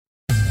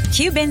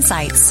theCUBE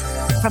Insights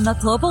from the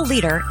global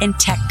leader in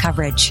tech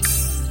coverage.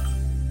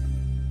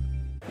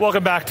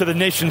 Welcome back to the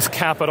nation's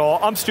capital.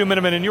 I'm Stu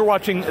Miniman, and you're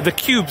watching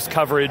theCUBE's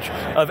coverage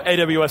of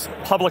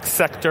AWS Public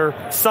Sector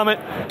Summit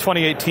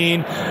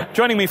 2018.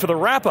 Joining me for the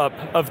wrap-up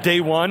of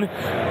day one,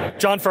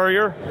 John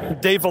Furrier,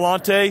 Dave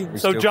Vellante.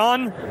 So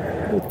John,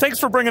 thanks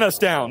for bringing us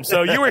down.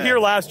 So you were here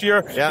last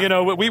year. Yeah. You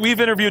know, we've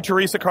interviewed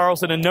Teresa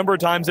Carlson a number of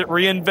times at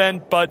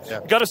reInvent,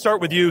 but got to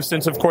start with you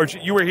since, of course,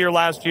 you were here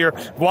last year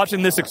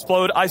watching this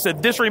explode. I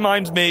said, this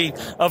reminds me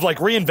of like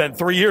reInvent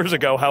 3 years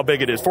ago, how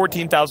big it is.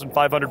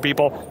 14,500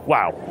 people.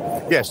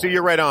 Wow. Yeah, so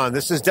you're right on.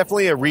 This is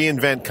definitely a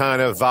reInvent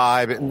kind of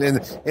vibe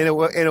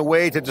in a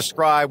way to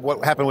describe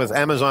what happened with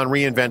Amazon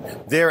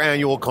reInvent, their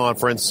annual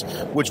conference,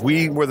 which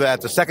we were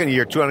at the second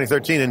year,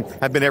 2013, and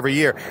have been every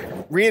year.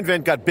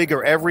 reInvent got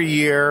bigger every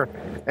year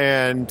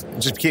and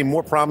just became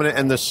more prominent,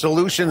 and the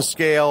solution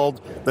scaled,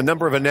 the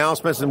number of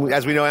announcements, and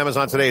as we know,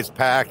 Amazon today is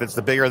packed, it's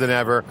the bigger than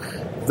ever.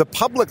 The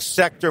public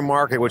sector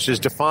market, which is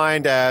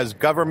defined as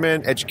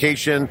government,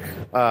 education,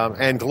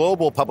 and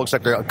global public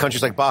sector,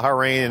 countries like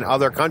Bahrain and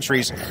other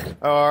countries,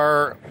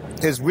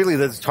 is really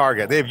the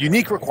target. They have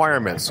unique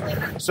requirements.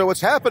 So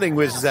what's happening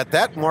is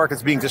that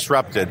market's being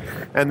disrupted,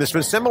 and there's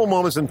been seminal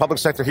moments in public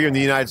sector here in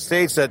the United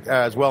States that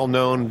is well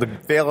known. The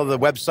fail of the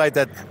website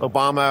that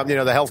Obama, the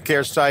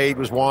healthcare site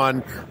was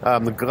one.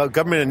 The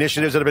government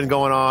initiatives that have been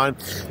going on.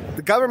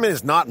 The government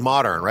is not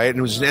modern, right?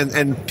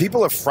 And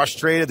people are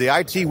frustrated. The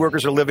IT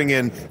workers are living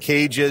in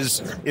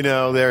cages.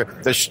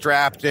 They're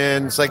strapped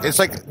in. It's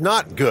like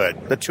not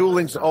good. The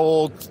tooling's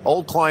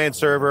old client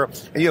server,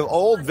 and you have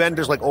old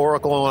vendors like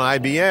Oracle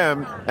and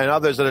IBM and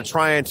others that are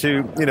trying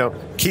to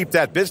keep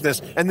that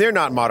business, and they're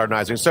not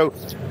modernizing. So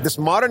this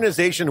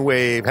modernization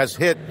wave has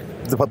hit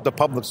the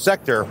public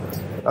sector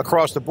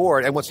across the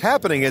board, and what's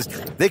happening is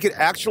they could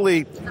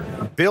actually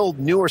build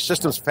newer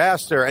systems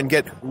faster and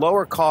get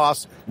lower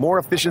costs, more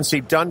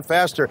efficiency done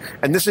faster.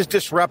 And this is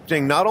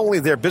disrupting not only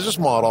their business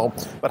model,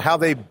 but how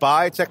they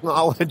buy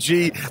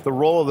technology, the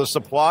role of the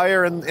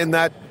supplier in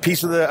that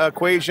piece of the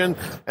equation,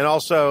 and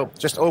also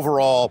just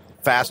overall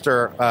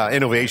faster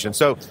innovation.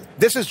 So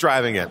this is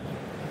driving it.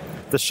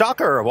 The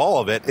shocker of all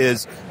of it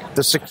is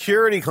the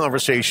security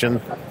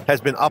conversation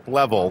has been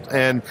up-leveled,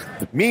 and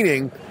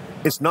meaning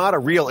it's not a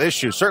real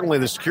issue. Certainly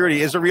the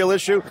security is a real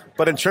issue,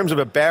 but in terms of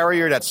a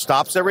barrier that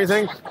stops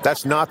everything,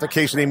 that's not the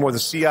case anymore. The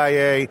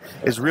CIA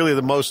is really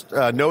the most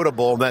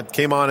notable that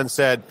came on and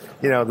said,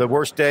 the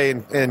worst day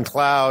in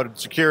cloud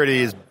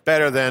security is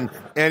better than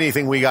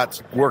anything we got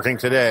working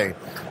today.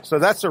 So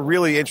that's a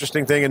really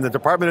interesting thing. And the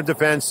Department of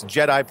Defense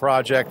JEDI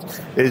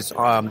project is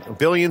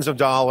billions of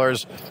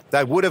dollars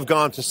that would have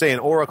gone to, say, an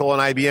Oracle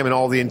and IBM and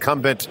all the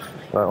incumbent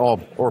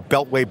or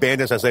Beltway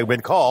bandits, as they've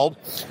been called.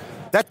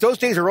 Those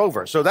days are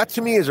over. So that,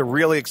 to me, is a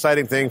really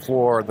exciting thing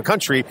for the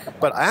country.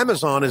 But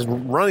Amazon is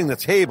running the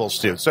table,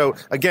 Stu. So,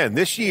 again,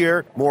 this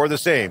year, more of the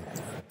same.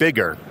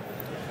 Bigger.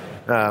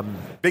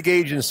 Big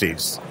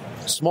agencies.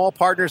 Small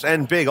partners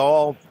and big,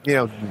 all,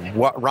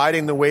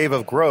 riding the wave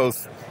of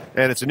growth.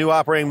 And it's a new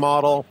operating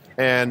model.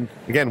 And,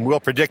 again, we'll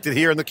predict it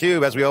here in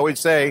theCUBE, as we always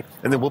say,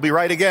 and then we'll be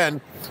right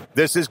again.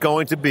 This is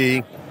going to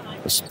be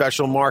a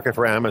special market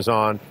for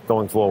Amazon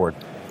going forward.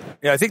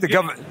 Yeah, I think the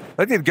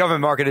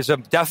government market is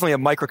definitely a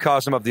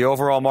microcosm of the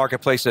overall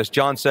marketplace. As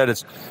John said,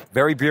 it's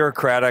very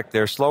bureaucratic.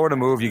 They're slower to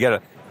move. You get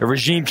a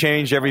regime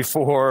change every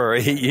 4 or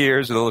 8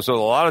 years. So a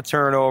lot of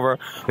turnover.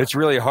 It's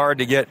really hard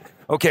to get,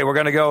 okay, we're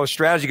going to go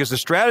strategy, because the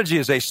strategy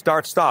is a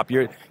start-stop.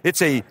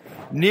 It's a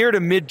near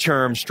to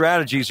midterm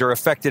strategies are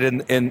affected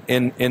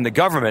in the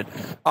government.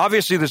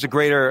 Obviously, there's a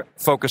greater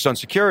focus on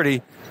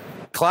security.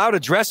 Cloud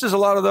addresses a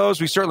lot of those.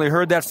 We certainly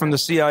heard that from the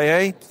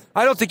CIA.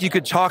 I don't think you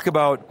could talk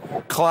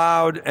about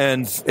cloud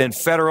and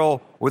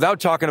federal without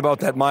talking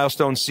about that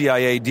milestone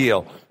CIA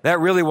deal.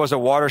 That really was a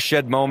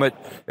watershed moment.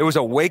 It was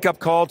a wake-up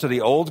call to the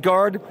old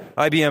guard.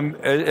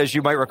 IBM, as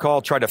you might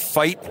recall, tried to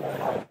fight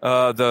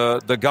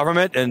the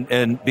government,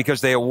 and because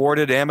they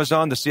awarded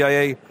Amazon, the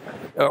CIA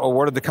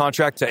awarded the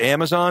contract to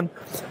Amazon.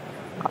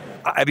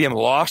 IBM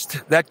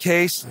lost that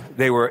case.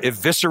 They were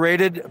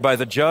eviscerated by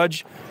the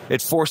judge.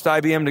 It forced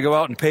IBM to go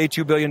out and pay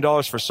 $2 billion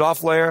for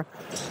SoftLayer.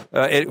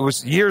 It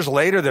was years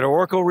later that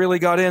Oracle really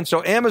got in.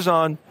 So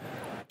Amazon,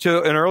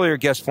 to an earlier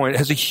guest point,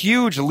 has a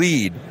huge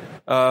lead.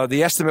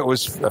 The estimate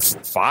was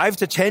 5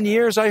 to 10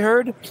 years, I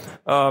heard,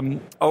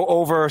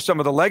 over some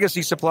of the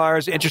legacy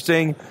suppliers.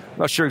 Interesting. I'm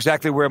not sure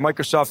exactly where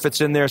Microsoft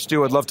fits in there,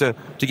 Stu. I'd love to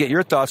get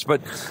your thoughts.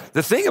 But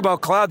the thing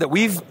about cloud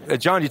that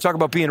John, you talk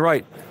about being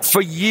right.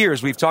 For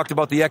years, we've talked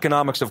about the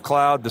economics of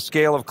cloud, the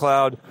scale of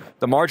cloud,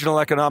 the marginal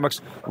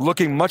economics,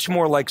 looking much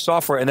more like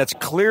software. And that's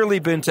clearly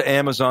been to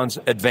Amazon's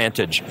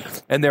advantage.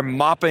 And they're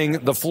mopping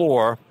the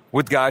floor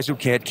with guys who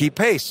can't keep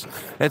pace.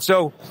 And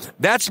so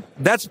that's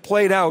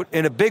played out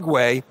in a big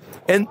way.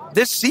 And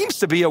this seems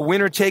to be a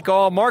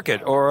winner-take-all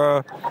market,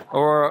 or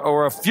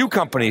a few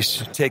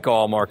companies take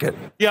all market.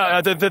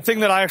 Yeah, the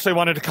thing that I actually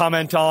wanted to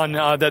comment on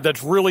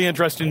that's really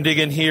interesting to dig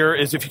in here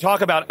is if you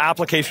talk about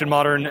application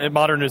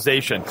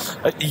modernization.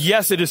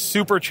 Yes, it is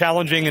super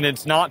challenging and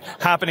it's not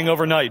happening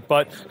overnight,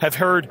 but have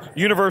heard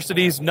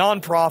universities,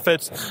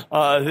 nonprofits,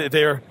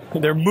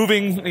 they're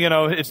moving.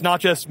 It's not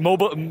just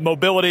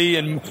mobility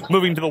and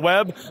moving to the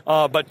web,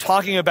 but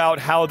talking about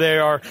how they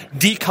are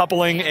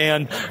decoupling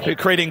and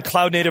creating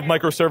cloud-native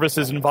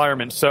microservices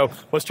environments. So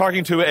was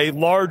talking to a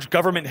large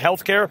government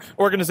healthcare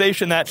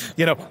organization that,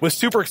 was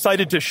super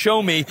excited to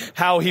show me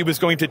how he was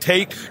going to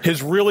take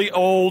his really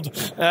old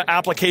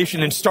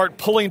application and start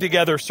pulling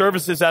together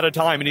services at a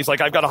time. And he's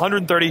like, I've got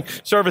 130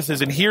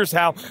 services, and here's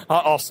how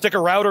I'll stick a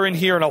router in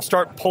here and I'll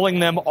start pulling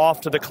them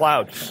off to the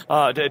cloud.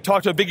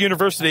 Talked to a big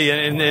university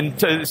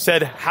and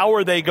said, how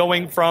are they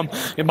going from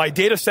in my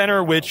data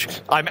center, which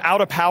I'm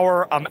out of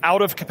power, I'm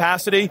out of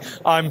capacity,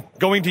 I'm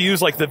going to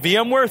use like the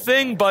VMware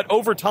thing, but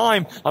over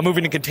time, I'm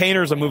moving to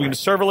containers, I'm moving to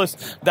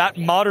serverless. That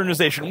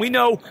modernization, we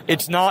know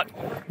it's not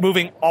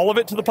moving all of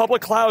it to the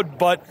public cloud,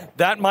 but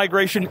that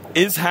migration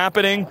is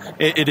happening.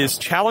 It is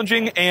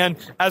challenging. And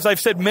as I've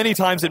said many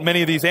times at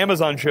many of these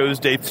Amazon shows,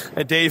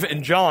 Dave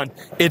and John,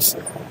 it's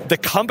the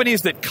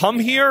companies that come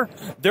here,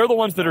 they're the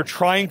ones that are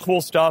trying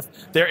cool stuff.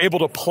 They're able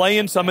to play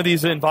in some of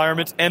these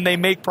environments and they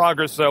make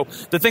progress. So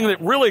the thing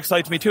that really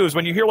excites me too is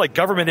when you hear like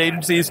government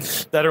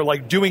agencies that are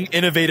like doing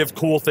innovative,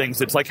 cool things.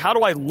 It's like, how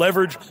do I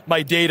leverage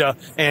my data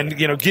and,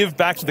 give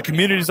back to the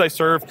communities I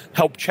serve,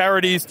 help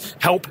charities,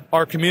 help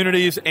our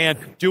communities, and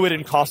do it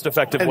in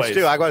cost-effective ways.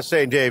 Stu, I got to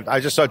say, Dave, I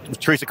just saw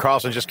Teresa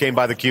Carlson just came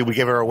by the cube. We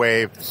gave her a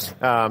wave.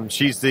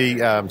 She's the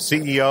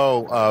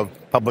CEO of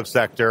public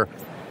sector.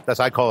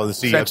 I call her the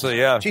CEO. Essentially,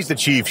 yeah. She's the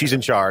chief. She's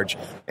in charge.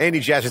 Andy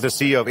Jassy is the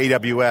CEO of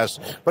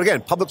AWS. But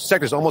again, public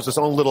sector is almost its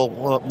own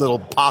little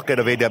pocket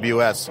of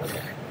AWS.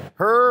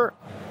 Her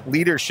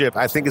leadership,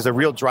 I think, is a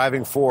real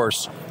driving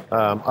force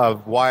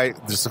of why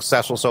the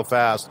successful so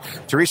fast.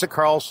 Teresa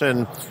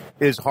Carlson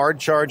is hard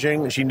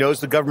charging. She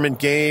knows the government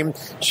game.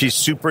 She's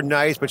super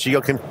nice, but she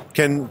can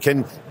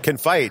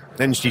fight,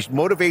 and she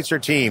motivates her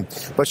team.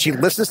 But she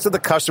listens to the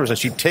customers, and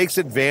she takes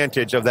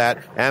advantage of that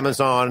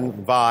Amazon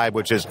vibe,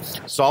 which is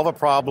solve a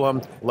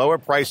problem, lower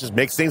prices,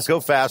 make things go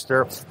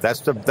faster.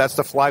 That's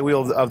the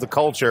flywheel of the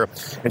culture,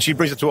 and she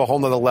brings it to a whole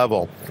nother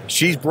level.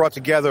 She's brought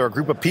together a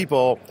group of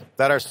people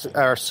that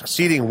are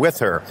succeeding with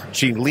her.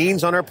 She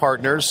leans on her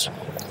partners,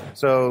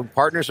 so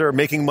partners are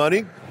making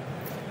money.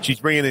 She's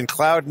bringing in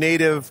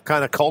cloud-native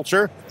kind of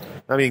culture.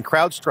 I mean,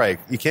 CrowdStrike,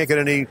 you can't get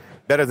any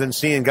better than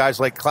seeing guys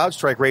like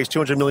CrowdStrike raise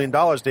 $200 million,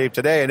 Dave,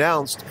 today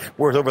announced,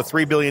 worth over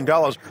 $3 billion,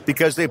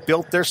 because they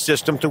built their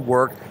system to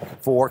work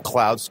for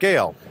cloud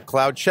scale.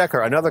 Cloud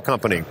Checker, another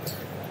company,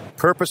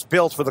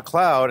 purpose-built for the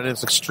cloud, and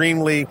it's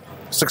extremely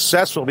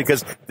successful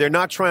because they're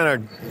not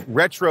trying to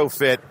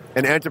retrofit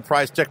an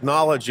enterprise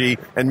technology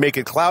and make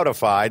it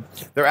cloudified.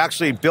 They're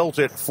actually built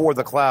it for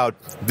the cloud.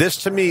 This,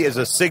 to me, is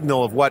a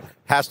signal of what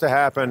has to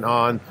happen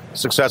on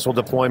successful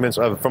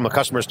deployments from a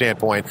customer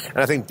standpoint. And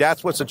I think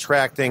that's what's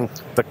attracting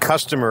the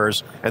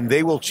customers, and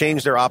they will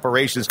change their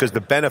operations because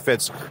the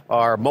benefits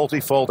are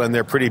multifold and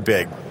they're pretty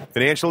big.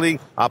 Financially,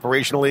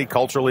 operationally,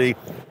 culturally,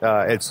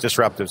 it's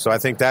disruptive. So I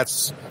think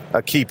that's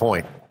a key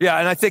point. Yeah,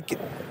 and I think,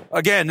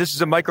 again, this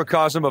is a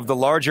microcosm of the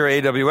larger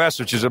AWS,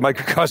 which is a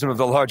microcosm of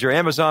the larger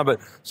Amazon. But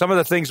some of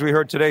the things we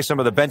heard today, some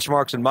of the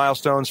benchmarks and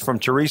milestones from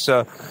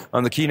Teresa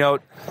on the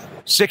keynote,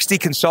 60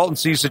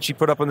 consultancies that she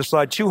put up on the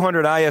slide,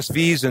 200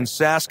 ISVs and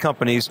SaaS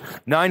companies,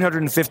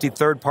 950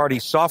 third-party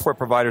software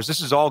providers. This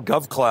is all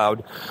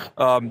GovCloud.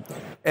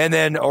 And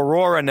then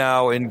Aurora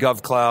now in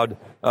GovCloud.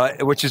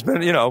 Which has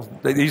been,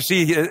 you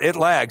see it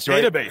lags,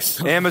 right?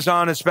 Database.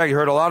 Amazon Inspector. You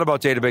heard a lot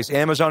about database.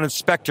 Amazon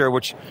Inspector,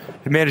 which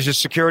manages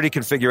security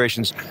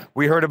configurations.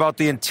 We heard about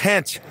the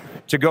intent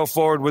to go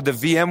forward with the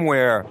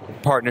VMware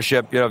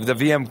partnership, the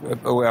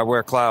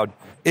VMware cloud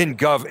in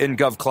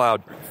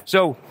GovCloud.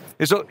 So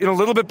it's a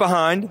little bit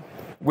behind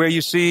where you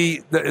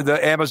see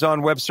the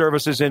Amazon Web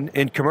Services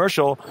in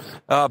commercial,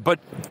 but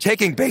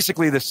taking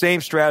basically the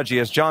same strategy.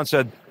 As John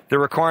said, the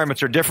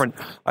requirements are different.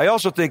 I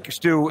also think,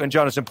 Stu and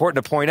John, it's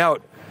important to point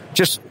out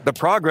just the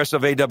progress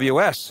of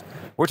AWS.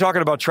 We're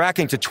talking about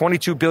tracking to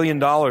 $22 billion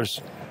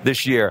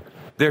this year.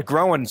 They're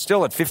growing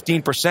still at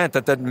 15%,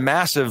 at that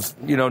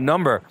massive,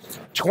 number.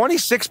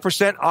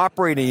 26%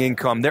 operating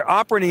income. Their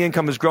operating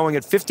income is growing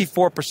at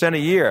 54% a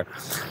year.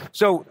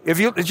 So if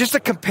you just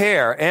to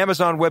compare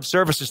Amazon Web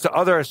Services to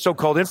other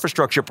so-called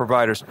infrastructure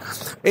providers,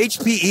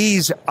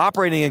 HPE's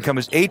operating income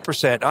is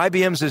 8%,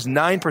 IBM's is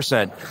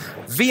 9%.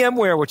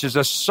 VMware, which is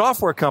a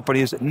software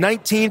company, is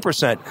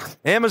 19%.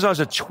 Amazon's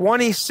at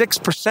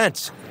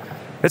 26%.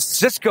 It's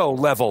Cisco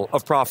level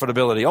of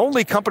profitability.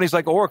 Only companies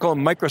like Oracle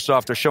and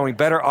Microsoft are showing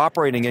better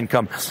operating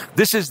income.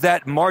 This is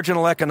that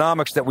marginal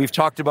economics that we've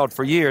talked about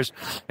for years,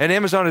 and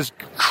Amazon is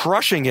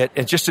crushing it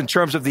just in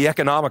terms of the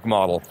economic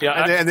model.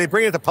 Yeah, and they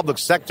bring it to the public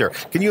sector.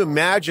 Can you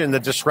imagine the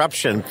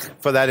disruption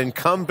for that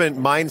incumbent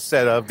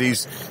mindset of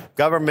these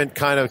government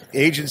kind of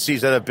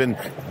agencies that have been,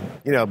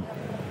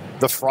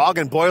 the frog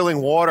in boiling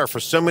water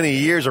for so many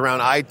years around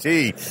IT?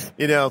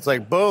 It's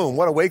like, boom,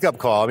 what a wake-up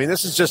call. I mean,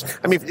 this is just,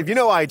 if you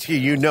know IT,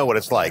 you know what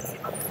it's like.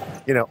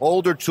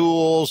 Older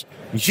tools,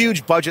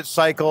 huge budget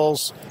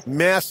cycles,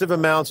 massive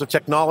amounts of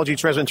technology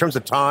transfer in terms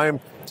of time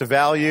to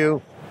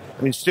value.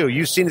 Stu,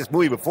 you've seen this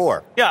movie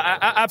before. Yeah,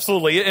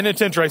 absolutely. And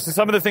it's interesting.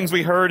 Some of the things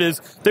we heard is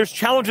there's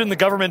challenge in the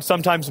government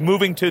sometimes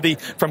moving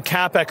from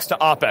CapEx to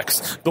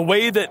OpEx. The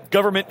way that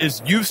government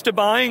is used to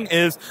buying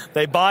is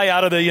they buy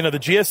out of the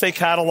GSA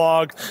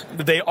catalog.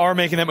 They are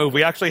making that move.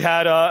 We actually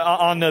had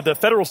on the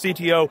federal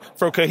CTO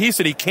for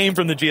Cohesity came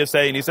from the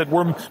GSA, and he said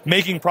we're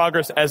making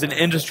progress as an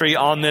industry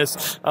on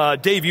this.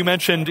 Dave, you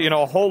mentioned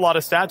a whole lot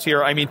of stats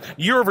here.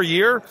 Year over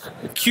year,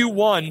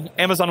 Q1,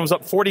 Amazon was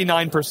up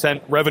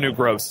 49% revenue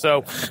growth.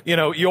 So,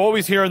 you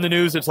always hear in the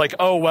news, it's like,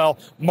 oh, well,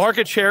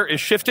 market share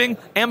is shifting.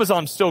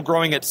 Amazon's still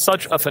growing at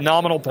such a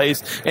phenomenal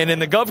pace. And in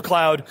the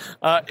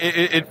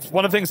GovCloud,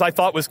 one of the things I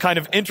thought was kind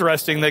of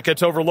interesting that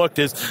gets overlooked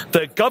is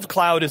the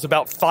GovCloud is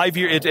about 5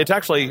 years.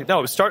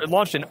 It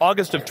launched in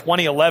August of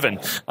 2011.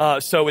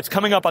 So it's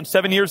coming up on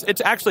 7 years. It's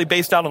actually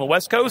based out on the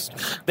West Coast.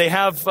 They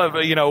have,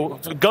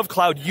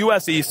 GovCloud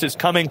US East is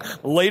coming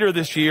later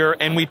this year.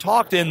 And we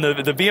talked in the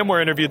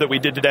VMware interview that we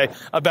did today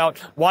about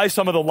why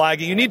some of the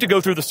lagging. You need to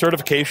go through the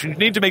certification. You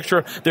need to make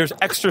sure there's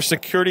extra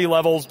security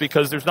levels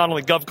because there's not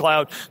only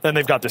GovCloud, then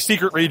they've got the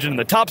secret region and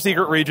the top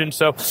secret region.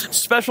 So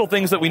special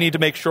things that we need to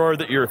make sure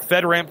that you're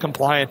FedRAMP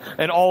compliant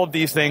and all of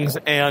these things.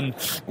 And,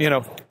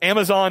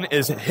 Amazon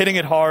is hitting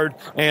it hard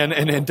and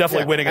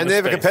definitely winning. And they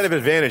have a competitive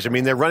advantage.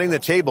 They're running the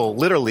table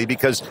literally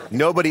because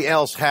nobody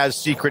else has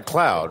secret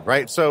cloud,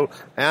 right? So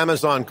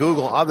Amazon,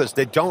 Google, others,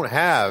 they don't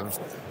have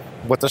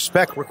what the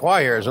spec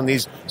requires on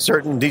these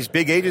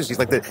big agencies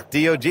like the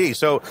DoD.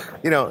 So,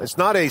 it's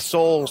not a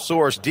sole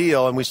source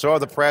deal. And we saw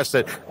the press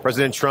that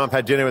President Trump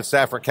had dinner with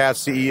Safra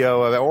Catz,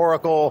 CEO of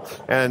Oracle,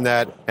 and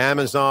that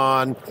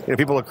Amazon,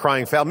 people are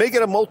crying foul. Make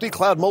it a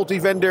multi-cloud,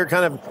 multi-vendor,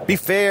 kind of be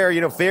fair,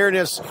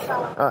 fairness.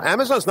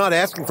 Amazon's not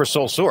asking for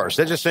sole source.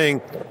 They're just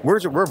saying, we're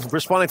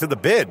responding to the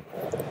bid.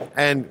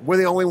 And we're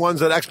the only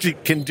ones that actually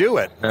can do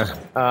it.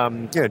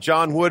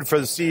 John Wood, for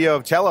the CEO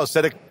of Telos,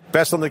 said it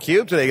best on the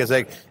Cube today. It's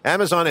like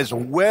Amazon is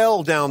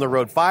well down the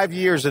road, 5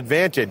 years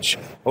advantage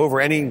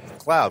over any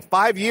cloud.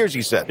 5 years,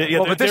 he said.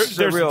 Yeah, but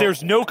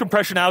there's no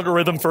compression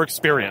algorithm for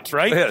experience,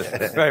 right?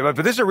 Right, but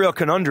this is a real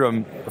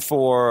conundrum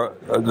for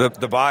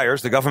the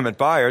buyers, the government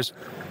buyers,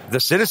 the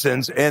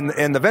citizens, and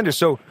the vendors.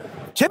 So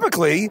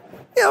typically,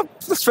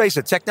 let's face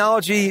it,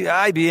 technology,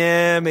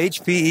 IBM,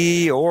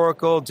 HPE,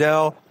 Oracle,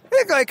 Dell,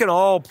 they can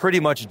all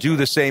pretty much do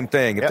the same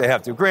thing if they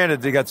have to.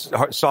 Granted, they got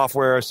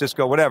software,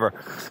 Cisco, whatever.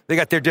 They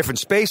got their different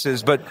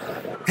spaces, but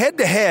head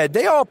to head,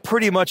 they all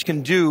pretty much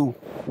can do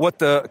what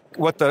the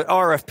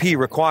RFP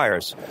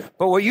requires.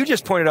 But what you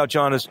just pointed out,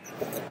 John, is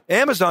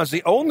Amazon's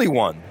the only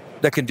one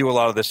that can do a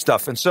lot of this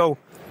stuff. And so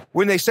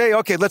when they say,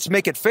 okay, let's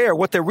make it fair,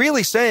 what they're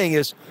really saying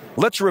is,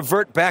 let's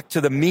revert back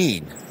to the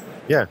mean.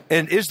 Yeah.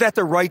 And is that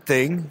the right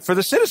thing for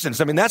the citizens?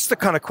 That's the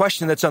kind of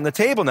question that's on the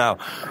table now.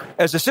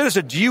 As a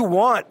citizen, do you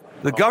want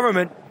the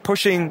government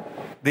pushing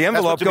the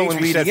envelope going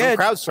leading edge?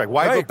 CrowdStrike.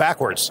 Why go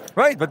backwards?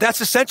 Right, but that's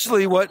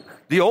essentially what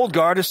the old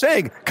guard is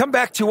saying. Come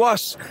back to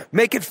us.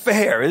 Make it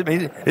fair.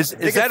 Is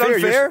that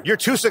unfair? You're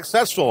too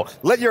successful.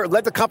 Let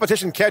the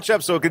competition catch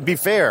up so it could be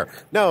fair.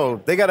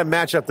 No, they got to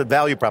match up the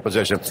value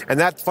proposition. And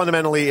that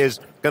fundamentally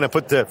is going to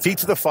put the feet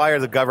to the fire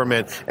of the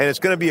government, and it's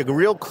going to be a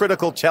real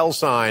critical tell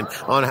sign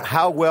on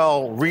how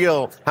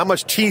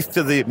much teeth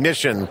to the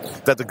mission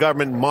that the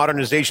government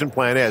modernization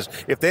plan is.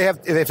 If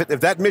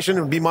that mission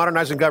to be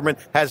modernizing government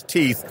has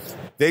teeth,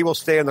 they will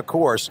stay on the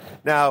course.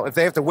 Now, if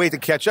they have to wait to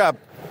catch up,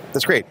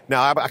 that's great.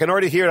 Now, I can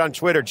already hear it on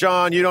Twitter.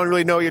 John, you don't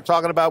really know what you're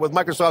talking about with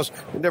Microsoft's.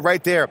 They're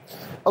right there.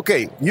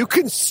 Okay, you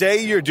can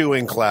say you're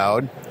doing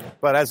cloud,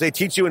 but as they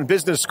teach you in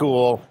business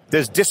school,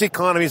 there's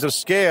diseconomies of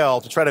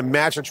scale to try to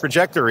match the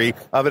trajectory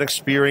of an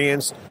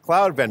experienced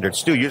cloud vendor.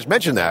 Stu, you just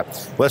mentioned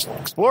that. Let's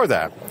explore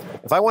that.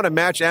 If I want to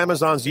match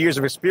Amazon's years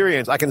of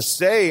experience, I can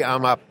say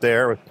I'm up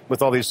there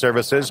with all these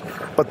services,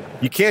 but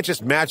you can't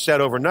just match that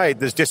overnight.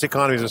 There's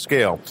diseconomies of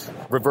scale,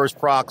 reverse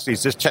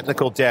proxies, there's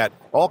technical debt,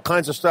 all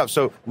kinds of stuff.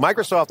 So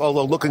Microsoft,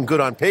 although looking good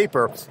on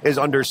paper, is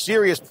under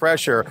serious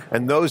pressure,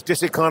 and those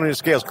diseconomies of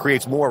scales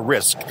creates more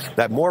risk.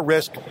 That more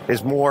risk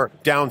is more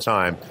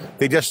downtime.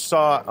 They just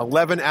saw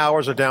 11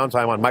 hours of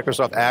downtime on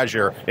Microsoft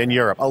Azure in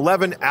Europe.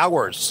 11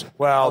 hours.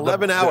 Well,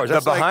 11 hours.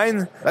 That's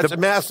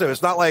massive.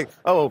 It's not like,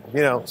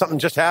 something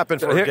just happened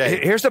for a day.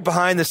 Here's the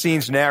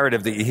behind-the-scenes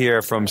narrative that you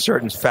hear from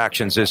certain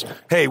factions is is,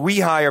 hey, we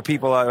hire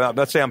people out,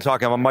 let's say I'm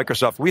talking about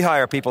Microsoft, we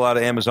hire people out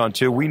of Amazon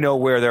too. We know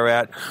where they're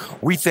at.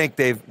 We think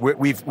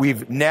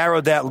we've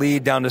narrowed that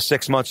lead down to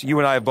 6 months. You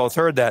and I have both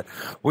heard that.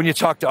 When you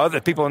talk to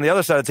other people on the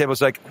other side of the table,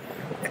 it's like,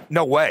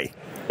 no way.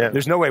 Yeah.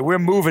 There's no way. We're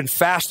moving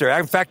faster.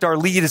 In fact, our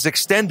lead is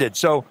extended.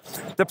 So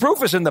the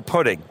proof is in the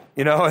pudding,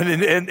 and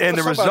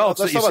the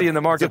results that you see in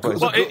the marketplace.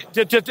 Well,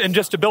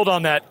 just to build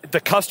on that, the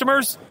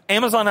customers,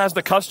 Amazon has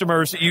the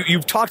customers.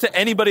 You've talked to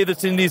anybody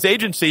that's in these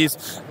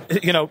agencies,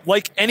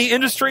 like any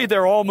industry,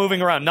 they're all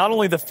moving around. Not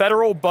only the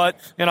federal, but,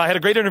 I had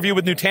a great interview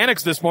with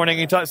Nutanix this morning.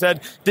 He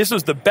said, this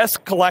was the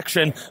best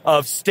collection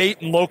of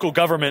state and local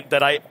government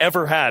that I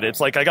ever had. It's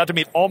like I got to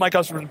meet all my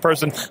customers in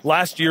person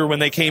last year when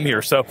they came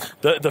here. So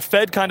the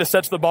Fed kind of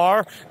sets the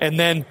bar, and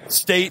then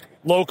state,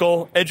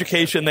 local,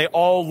 education, they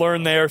all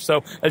learn there.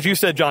 So as you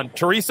said, John,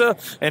 Teresa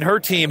and her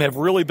team have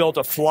really built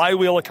a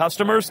flywheel of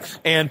customers,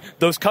 and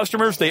those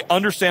customers, they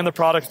understand the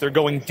products. They're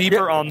going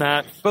deeper on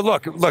that. But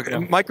look,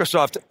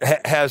 Microsoft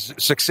has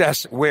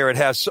success where it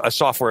has a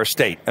software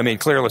estate. I mean,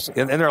 clearly,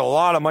 and there are a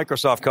lot of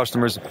Microsoft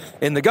customers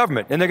in the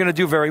government, and they're going to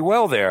do very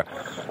well there.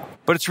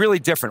 But it's really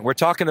different. We're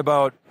talking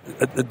about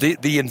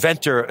the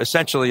inventor,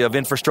 essentially, of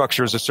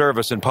infrastructure as a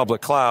service in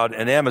public cloud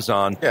and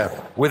Amazon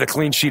with a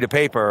clean sheet of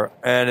paper.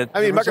 And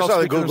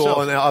Microsoft and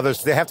Google and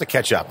others, they have to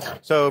catch up.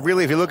 So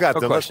really, if you look at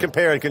them, let's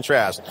compare and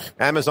contrast.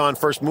 Amazon,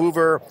 first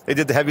mover, they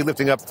did the heavy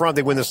lifting up front.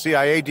 They win the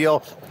CIA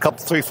deal a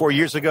couple, 3-4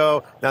 years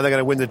ago. Now they're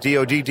going to win the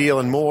DoD deal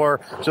and more.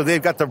 So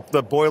they've got the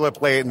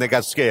boilerplate, and they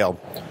got scale,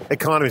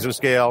 economies of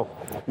scale.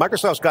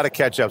 Microsoft's got to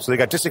catch up, so they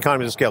got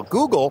diseconomies of scale.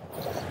 Google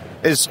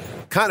is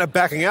kind of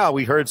backing out.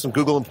 We heard some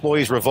Google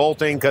employees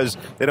revolting because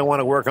they don't want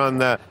to work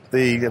on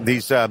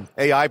these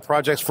AI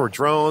projects for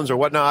drones or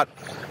whatnot.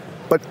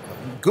 But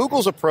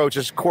Google's approach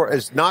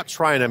is not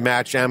trying to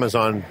match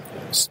Amazon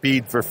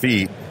speed for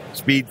speed.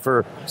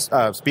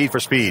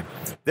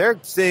 They're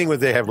seeing where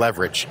they have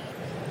leverage.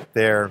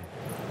 Their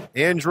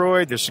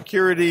Android, their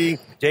security,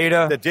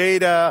 the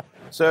data.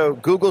 So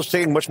Google's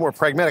taking much more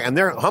pragmatic, and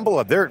they're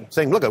humble. They're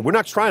saying, look, we're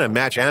not trying to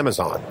match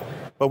Amazon,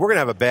 but we're going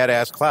to have a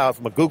badass cloud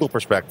from a Google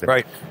perspective.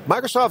 Right.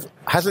 Microsoft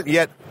hasn't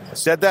yet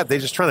said that. They're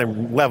just trying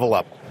to level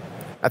up.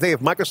 I think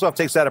if Microsoft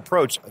takes that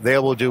approach, they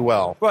will do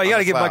well. Well, you got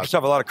to give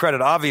Microsoft a lot of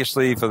credit,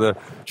 obviously, for the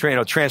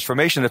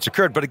transformation that's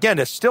occurred. But again,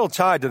 it's still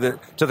tied to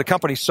the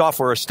company's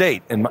software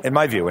estate, in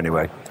my view,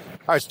 anyway.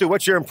 All right, Stu,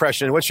 what's your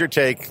impression? What's your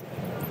take?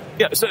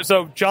 Yeah,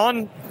 so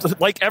John,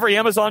 like every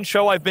Amazon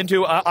show I've been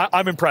to,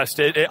 I'm impressed.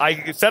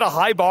 I set a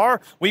high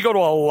bar. We go to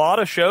a lot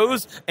of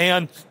shows,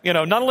 and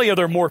not only are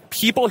there more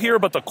people here,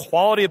 but the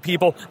quality of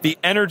people, the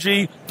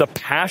energy, the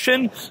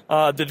passion,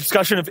 the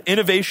discussion of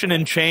innovation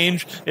and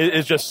change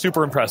is just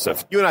super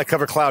impressive. You and I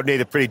cover cloud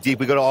native pretty deep.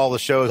 We go to all the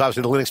shows,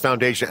 obviously the Linux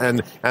Foundation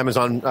and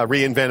Amazon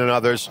reInvent and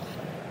others.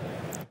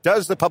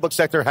 Does the public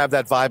sector have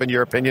that vibe, in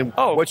your opinion?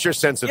 What's your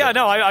sense of it? Yeah,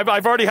 no,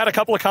 I've already had a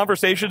couple of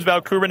conversations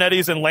about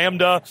Kubernetes and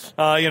Lambda,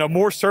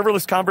 more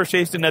serverless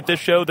conversation at this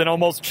show than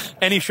almost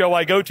any show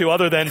I go to,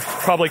 other than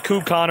probably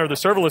KubeCon or the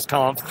Serverless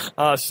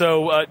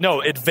Conf.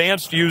 No,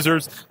 advanced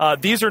users.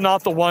 These are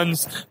not the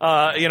ones,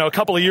 a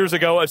couple of years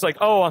ago, it's like,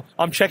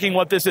 I'm checking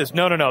what this is.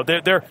 No.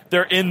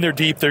 They're in, they're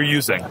deep, they're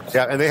using.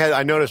 Yeah, and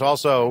I noticed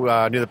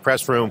also near the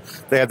press room,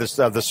 they had this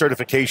the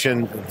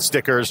certification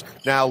stickers,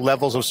 now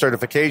levels of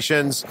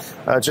certifications.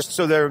 Just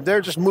so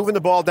they're just moving the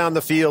ball down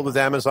the field with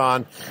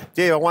Amazon.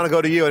 Dave, I want to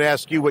go to you and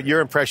ask you what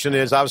your impression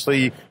is.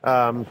 Obviously,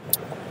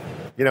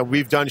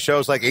 we've done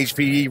shows like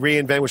HPE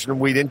reInvent, which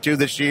we didn't do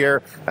this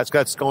year.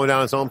 That's going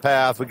down its own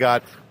path. We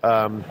got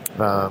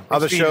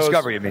other shows.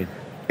 Discovery, you mean?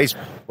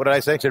 What did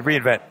I say? I said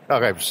reInvent.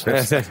 Okay.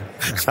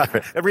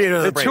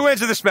 The two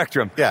ends of the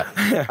spectrum.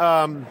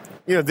 Yeah.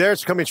 They're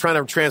coming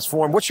trying to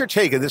transform. What's your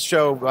take of this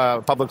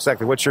show, public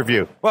sector? What's your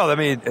view? Well,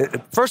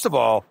 first of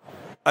all,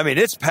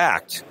 it's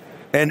packed.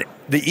 And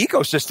the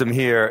ecosystem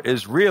here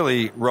is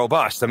really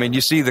robust. You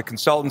see the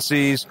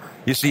consultancies,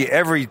 you see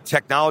every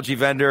technology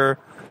vendor.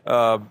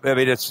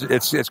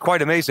 It's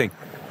quite amazing.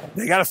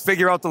 They got to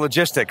figure out the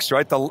logistics,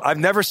 right? I've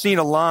never seen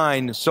a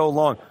line so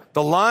long.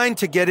 The line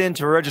to get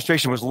into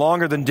registration was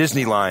longer than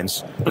Disney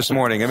lines this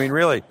morning.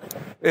 Really,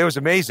 it was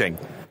amazing.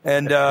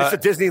 And it's a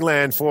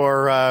Disneyland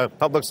for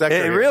public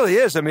sector. It really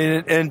is.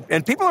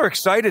 And people are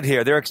excited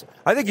here.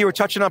 I think you were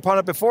touching upon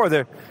it before.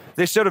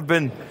 They sort of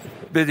been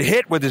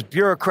hit with this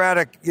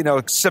bureaucratic,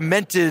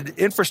 cemented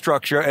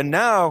infrastructure, and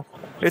now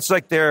it's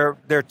like they're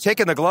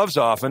taking the gloves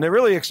off, and they're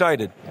really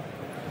excited.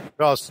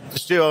 Well,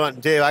 still,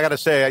 Dave, I got to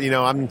say,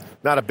 I'm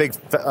not a big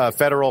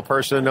federal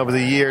person over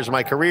the years of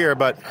my career,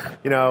 but,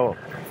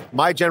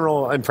 my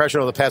general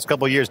impression over the past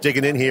couple of years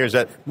digging in here is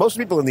that most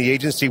people in the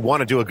agency want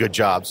to do a good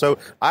job. So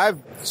I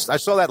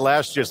saw that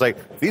last year. It's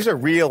like, these are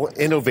real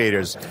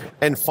innovators.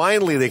 And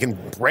finally, they can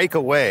break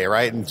away,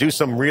 right, and do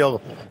some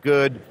real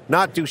good,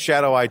 not do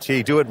shadow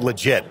IT, do it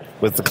legit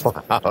with the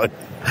cloud.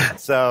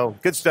 So,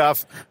 good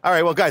stuff. All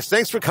right, well, guys,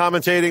 thanks for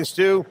commentating,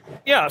 Stu.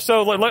 Yeah,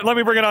 so let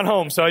me bring it on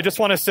home. So I just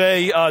want to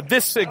say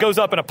this goes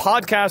up in a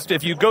podcast.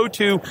 If you go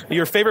to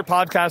your favorite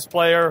podcast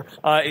player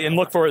and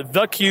look for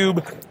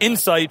theCUBE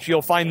Insights,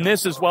 you'll find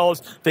this as well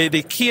as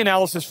the key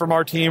analysis from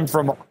our team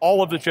from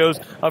all of the shows.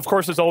 Of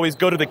course, as always,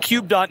 go to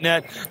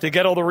thecube.net to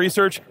get all the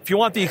research. If you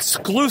want the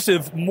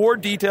exclusive, more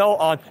detail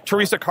on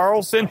Teresa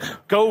Carlson,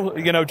 go,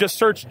 just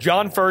search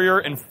John Furrier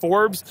in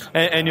Forbes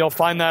and you'll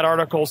find that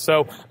article.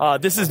 So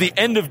this is the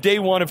end of day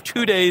one of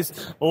 2 days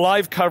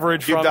live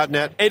coverage from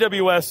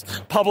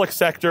AWS public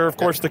sector. Of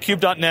course,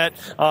 thecube.net.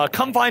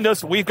 Come find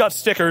us. We've got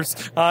stickers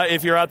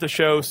if you're at the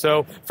show.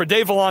 So for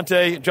Dave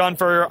Vellante, John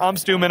Furrier, I'm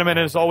Stu Miniman, and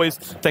as always,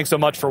 thanks so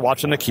much for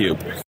watching theCUBE.